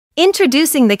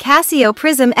Introducing the Casio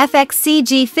PRIZM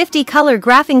FX-CG50 color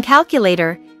graphing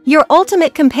calculator, your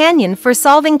ultimate companion for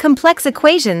solving complex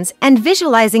equations and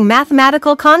visualizing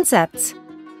mathematical concepts.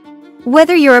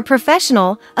 Whether you're a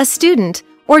professional, a student,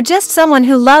 or just someone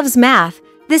who loves math,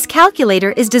 this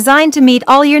calculator is designed to meet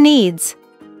all your needs.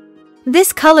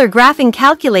 This color graphing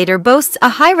calculator boasts a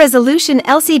high-resolution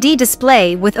LCD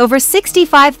display with over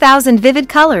 65,000 vivid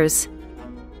colors.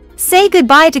 Say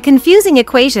goodbye to confusing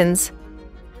equations.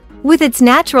 With its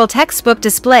natural textbook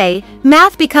display,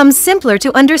 math becomes simpler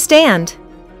to understand.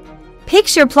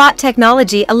 Picture plot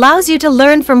technology allows you to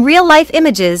learn from real-life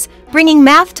images, bringing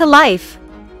math to life.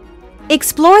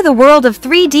 Explore the world of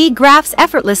 3D graphs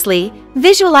effortlessly,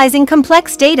 visualizing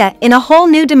complex data in a whole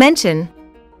new dimension.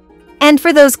 And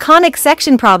for those conic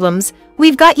section problems,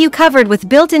 we've got you covered with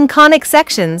built-in conic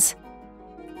sections.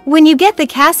 When you get the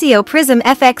Casio PRIZM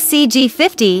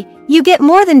FX-CG50, you get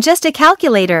more than just a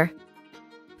calculator.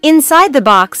 Inside the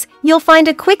box, you'll find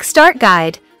a quick start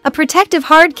guide, a protective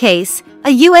hard case,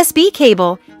 a USB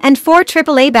cable, and 4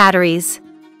 AAA batteries.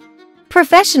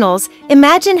 Professionals,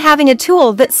 imagine having a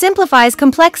tool that simplifies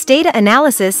complex data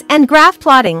analysis and graph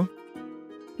plotting.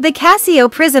 The Casio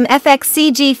PRIZM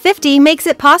FX-CG50 makes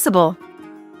it possible.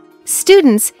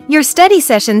 Students, your study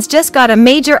sessions just got a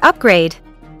major upgrade.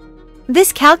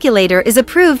 This calculator is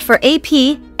approved for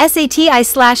AP,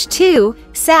 SAT-I/2,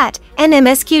 SAT,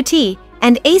 NMSQT,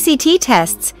 and ACT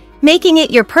tests, making it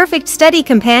your perfect study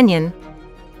companion.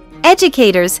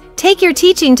 Educators, take your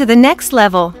teaching to the next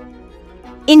level.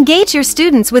 Engage your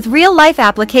students with real-life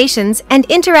applications and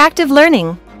interactive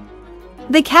learning.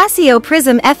 The Casio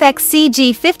PRIZM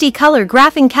FX-CG50 color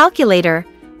graphing calculator,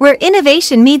 where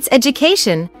innovation meets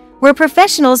education, where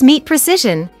professionals meet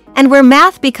precision, and where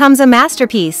math becomes a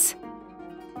masterpiece.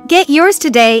 Get yours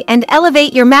today and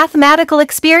elevate your mathematical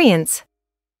experience.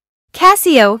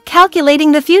 Casio,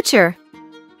 calculating the future.